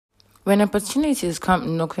When opportunities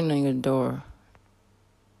come knocking on your door,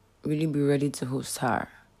 will you be ready to host her?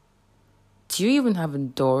 Do you even have a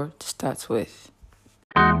door to start with?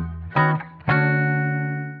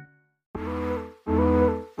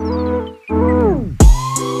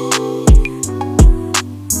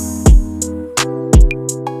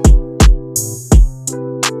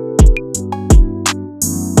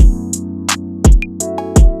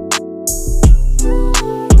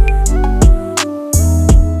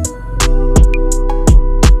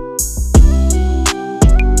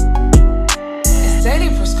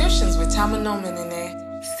 Daily prescriptions with Tamanoman in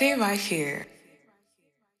there. Stay right here.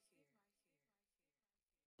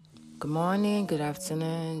 Good morning, good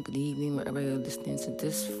afternoon, good evening, wherever you're listening to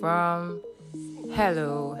this from.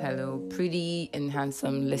 Hello, pretty and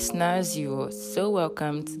handsome listeners. You are so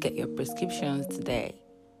welcome to get your prescriptions today.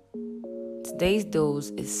 Today's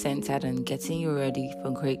dose is centered on getting you ready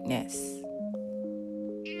for greatness.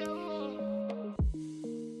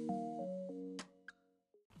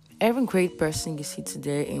 Every great person you see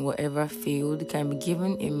today in whatever field can be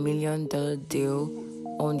given $1 million deal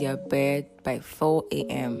on their bed by 4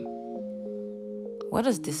 a.m. What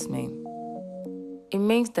does this mean? It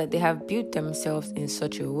means that they have built themselves in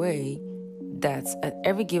such a way that at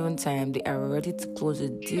every given time they are ready to close a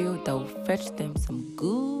deal that will fetch them some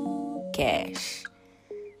good cash.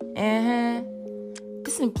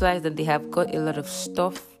 This implies that they have got a lot of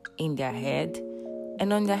stuff in their head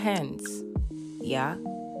and on their hands. Yeah,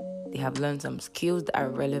 they have learned some skills that are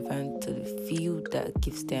relevant to the field that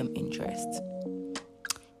gives them interest.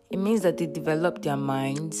 It means that they develop their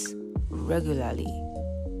minds regularly.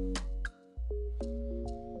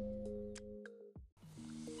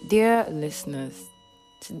 Dear listeners,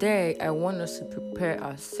 today I want us to prepare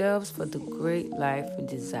ourselves for the great life we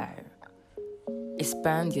desire.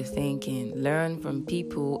 Expand your thinking, learn from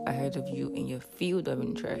people ahead of you in your field of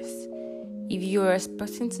interest. If you are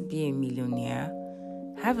expecting to be a millionaire,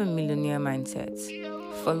 have a millionaire mindset.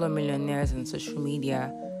 Follow millionaires on social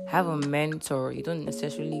media. Have a mentor. You don't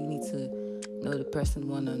necessarily need to know the person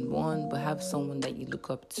one-on-one, but have someone that you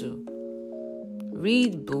look up to.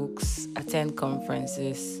 Read books, attend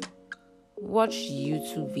conferences, watch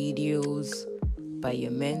YouTube videos by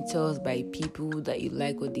your mentors, by people that you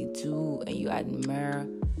like what they do and you admire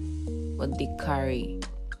what they carry.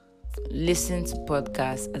 Listen to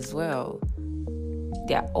podcasts as well.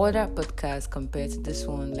 There are other podcasts compared to this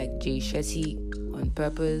one, like Jay Shetty on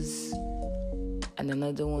Purpose, and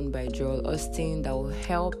another one by Joel Osteen that will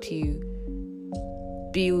help you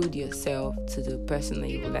build yourself to the person that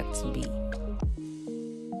you would like to be.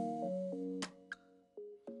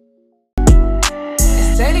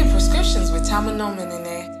 Daily prescriptions with Tamanoman in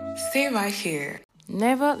there. Stay right here.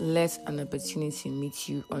 Never let an opportunity meet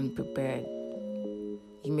you unprepared.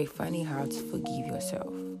 You may find it hard to forgive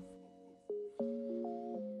yourself.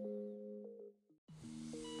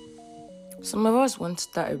 Some of us want to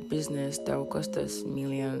start a business that will cost us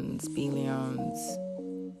millions, billions.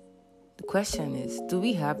 The question is, do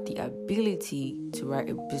we have the ability to write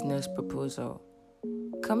a business proposal?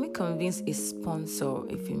 Can we convince a sponsor,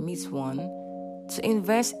 if we meet one, to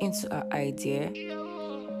invest into our idea?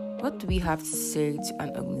 What do we have to say to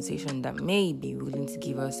an organization that may be willing to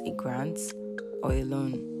give us a grant or a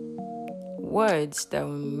loan? Words that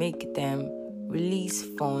will make them release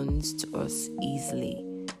funds to us easily.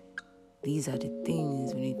 These are the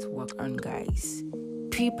things we need to work on, guys.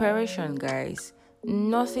 Preparation, guys.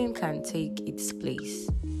 Nothing can take its place.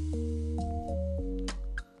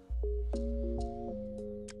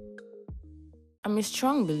 I'm a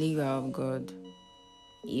strong believer of God.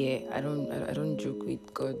 Yeah, I don't joke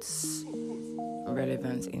with God's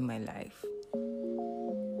relevance in my life.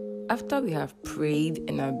 After we have prayed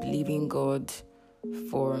and are believing God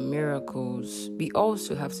for miracles, we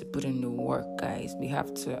also have to put in the work, guys. We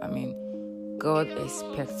have to, God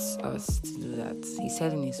expects us to do that. He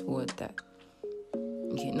said in His word that,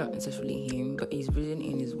 not necessarily Him, but He's written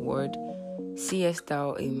in His word, seest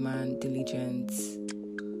thou a man diligent,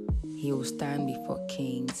 he will stand before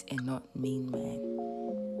kings and not mean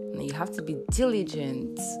men. Now you have to be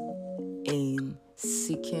diligent in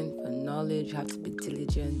seeking for knowledge. You have to be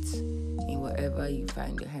diligent in whatever you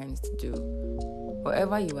find your hands to do.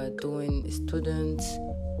 Whatever you are doing, student,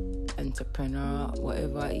 entrepreneur,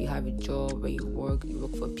 whatever, you have a job where you work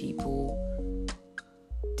for people,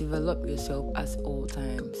 develop yourself at all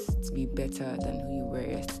times to be better than who you were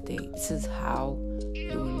yesterday. This is how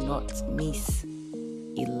you will not miss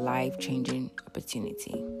a life-changing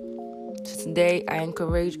opportunity. So today, I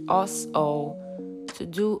encourage us all to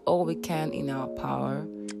do all we can in our power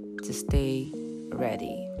to stay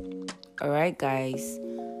ready. All right, guys.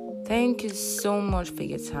 Thank you so much for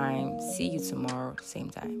your time. See you tomorrow, same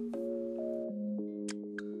time.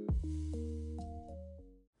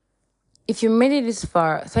 If you made it this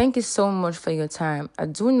far, thank you so much for your time. I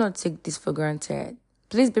do not take this for granted.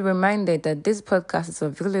 Please be reminded that this podcast is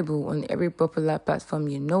available on every popular platform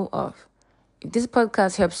you know of. If this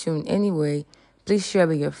podcast helps you in any way, please share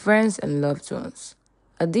with your friends and loved ones.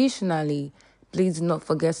 Additionally, please do not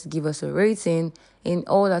forget to give us a rating in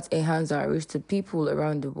all that enhance our reach to people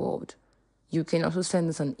around the world. You can also send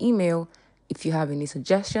us an email if you have any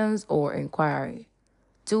suggestions or inquiry.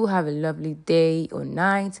 Do have a lovely day or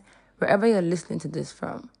night wherever you're listening to this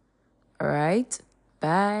from. All right?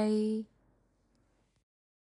 Bye.